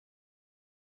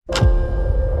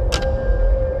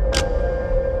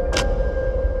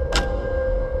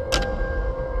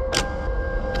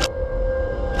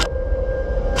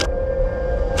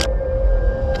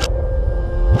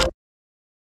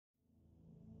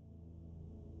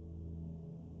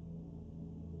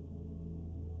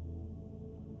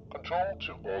Control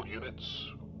to all units,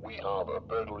 we have a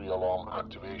burglary alarm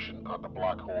activation at the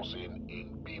Black Horse Inn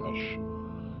in Beamish.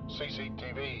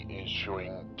 CCTV is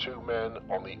showing 2 men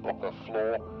on the upper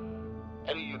floor.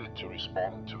 Any unit to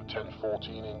respond to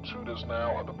 1014 intruders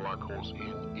now at the Black Horse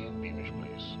Inn in Beamish,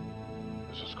 please.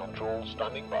 This is Control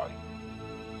standing by.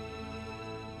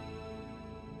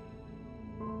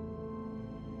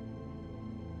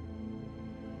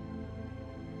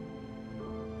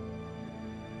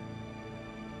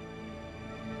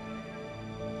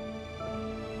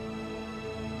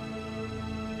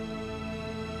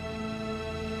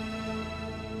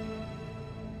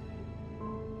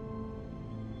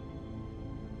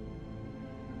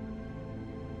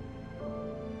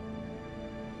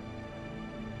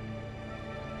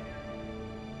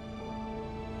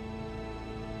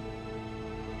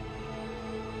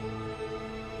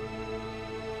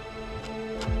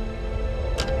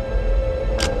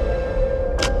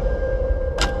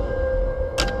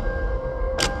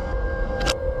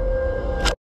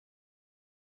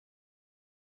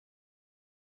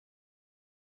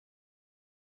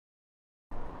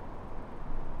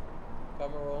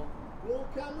 Camera roll. Roll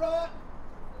camera.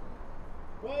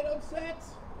 Right on set.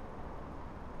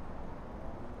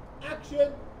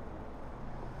 Action.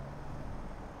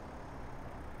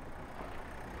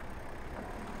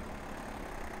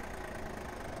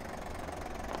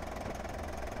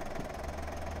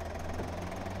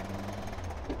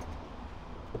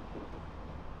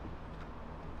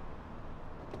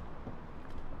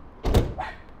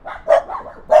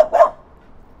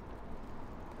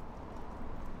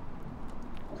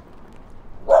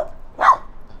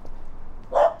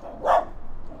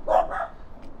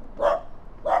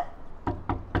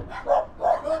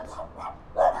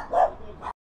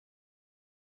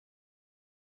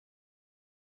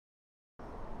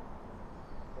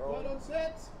 Right on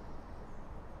set.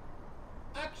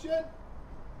 Action.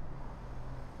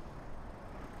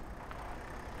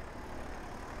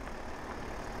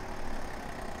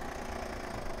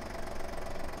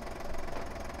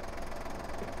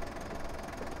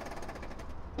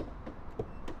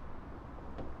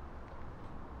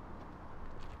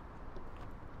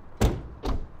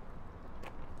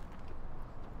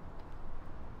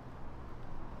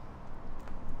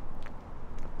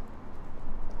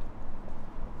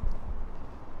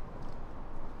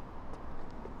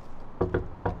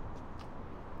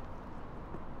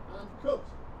 And cut.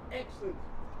 Excellent.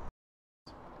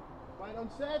 Right on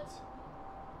set.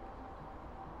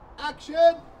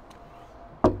 Action.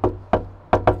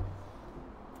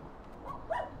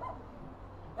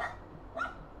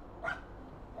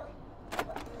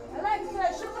 Alexa,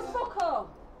 shut the fuck up!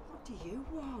 What do you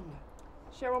want?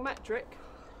 Cheryl Metric.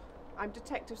 I'm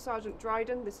Detective Sergeant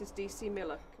Dryden. This is DC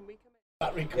Miller. Can we come in?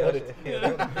 That recorded. Do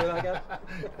that again.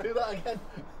 Do that again.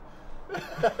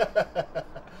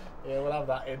 Yeah, we'll have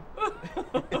that in.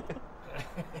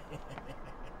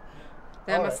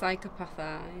 They're my Alright. psychopath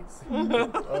eyes.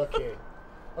 Okay.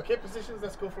 Okay, positions,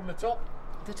 let's go from the top.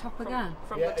 The top again.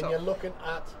 From Yeah, the and top. you're looking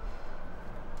at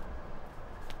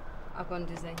I've gone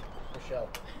dizzy. Michelle.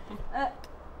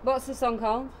 What's the song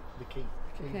called? The key.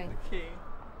 Okay. Key.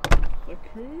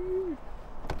 Okay.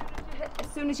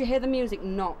 As soon as you hear the music,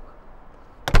 knock.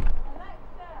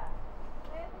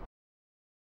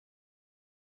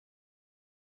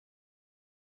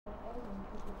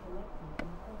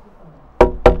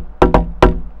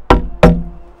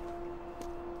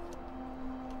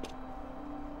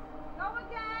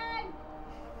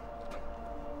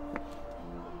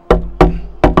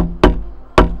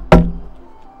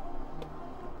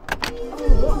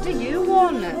 What do you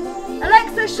want?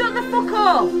 Alexa, shut the fuck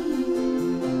up!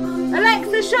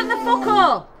 Alexa, shut the fuck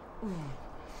up!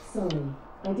 Sorry,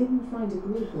 I didn't find a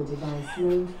group or device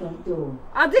named front door.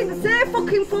 I didn't say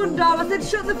fucking front door, I said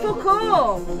shut the fuck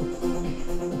up!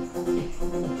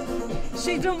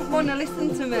 She don't want to listen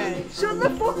to me. Shut the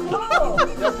fuck up!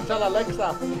 You have to tell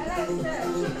Alexa. Alexa,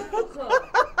 shut the fuck up!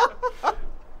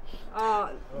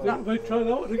 They try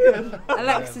that one again.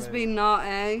 Alexa's been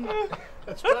naughty.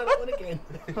 Let's try that one again.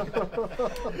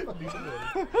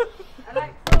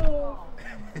 Alexa!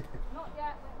 Not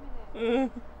yet, wait a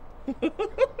minute. Alexa,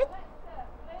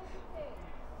 play the key.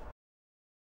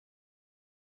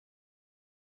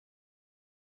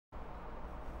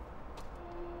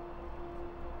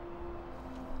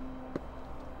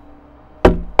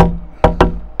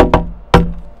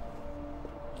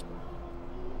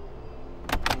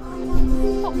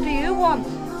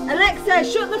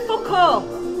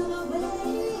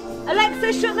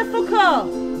 up!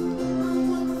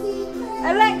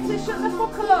 Alexa, shut the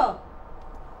fuck up!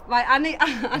 Right,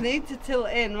 I need to tilt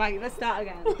in. Right, let's start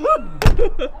again.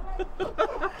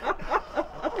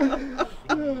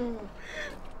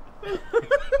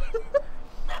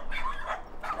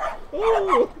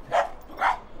 Oh.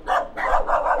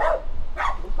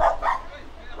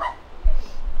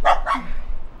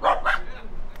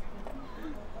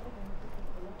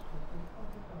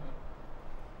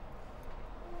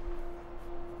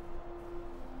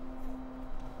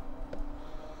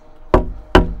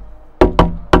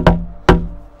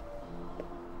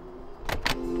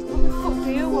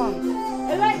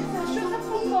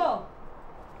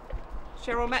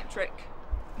 Cheryl Metric.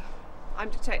 I'm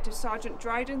Detective Sergeant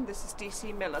Dryden. This is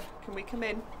DC Miller. Can we come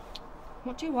in?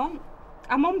 What do you want?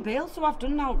 I'm on bail, so I've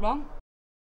done nothing wrong.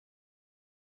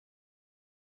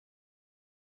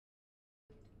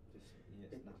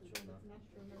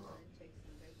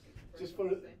 Just for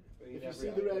if you see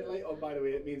the red light on, by the way,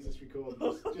 it means it's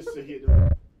recording. Just so you know.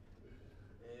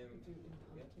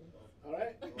 All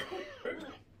right.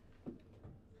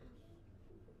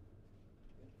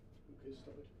 Okay,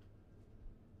 stop it.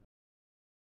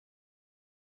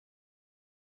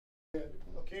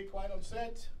 Okay, quiet on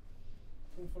set.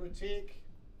 Come for a take.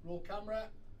 Roll camera.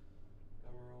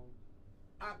 Camera roll.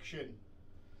 Action.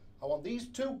 I want these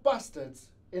two bastards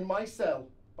in my cell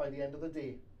by the end of the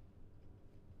day.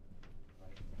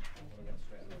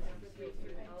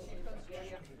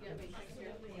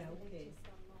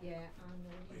 Yeah, I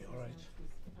know. All right. I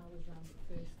was around the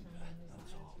first time.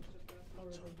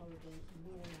 Horrible.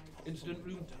 Incident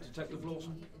room, Detective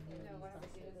Lawson.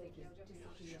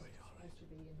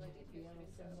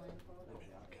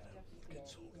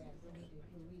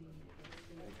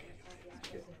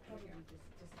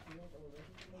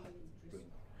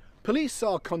 Police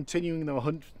are continuing their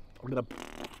hunt.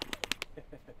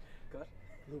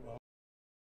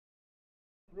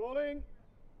 Rolling.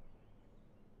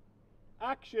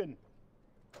 Action.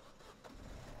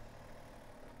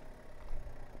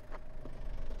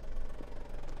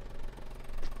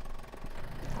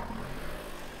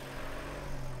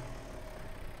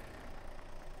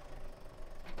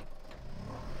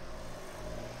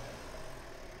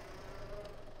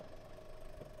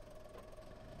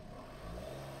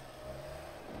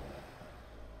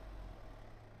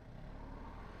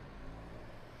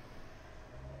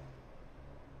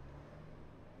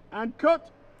 And cut.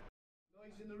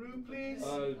 Noise in the room, please.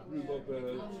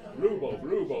 Rhubarb.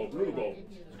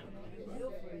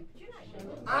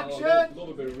 Action. Not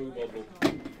a bit of rhubarb.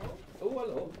 Oh,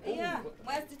 hello. Yeah,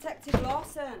 where's Detective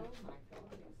Lawson?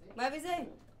 Where is he?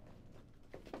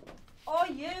 Oh,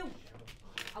 you!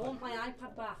 I want my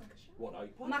iPad back. What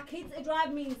iPad? My kids are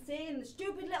driving me insane. The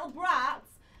stupid little brats.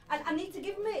 And I need to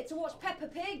give them it to watch Peppa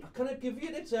Pig. Can I give you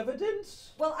its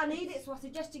evidence? Well, I need it, so I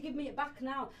suggest you give me it back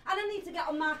now. And I need to get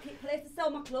on Marketplace to sell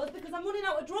my clothes because I'm running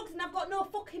out of drugs and I've got no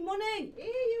fucking money.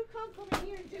 You can't come in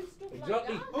here and do stuff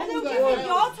Exactly. like that. I know Who the who hell you're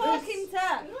is talking to.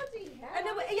 Bloody hell. I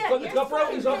know, yeah, You've got the yes, copper out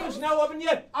of his fine. office now, haven't you?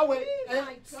 Oh wait,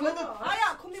 my sling God. I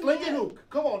can't come in Sling with your you. hook.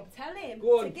 Come on. Tell him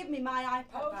Go on. to give me my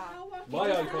iPad back. My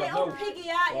You're just a iPad, little no. piggy,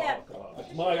 aren't you? Oh, God,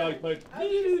 it's my iPad.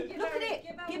 Look at it.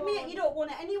 Give me it. You don't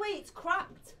want it anyway. It's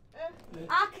cracked.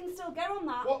 I can still get on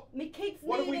that. What? My kids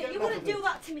What are need we it. getting You off wouldn't of do it?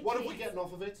 that to me. What are we getting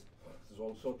off of it? There's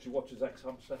all sorts. She watches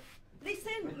ex-hamster.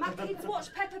 Listen, my kids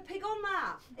watch Peppa Pig on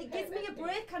that. It gives me a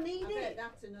break. I need it.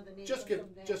 That's another name. Just give her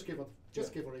it. Just give her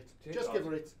it. Just give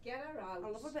her it. Get her out. I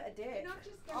love a bit of dick. Not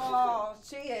just get Oh,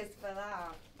 she is for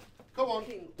that. Come on.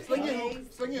 Sling your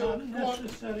hook. Sling your hook. Come on.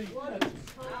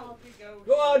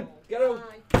 Go on, get out.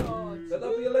 My God. Let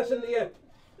that be a lesson to you.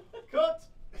 Cut.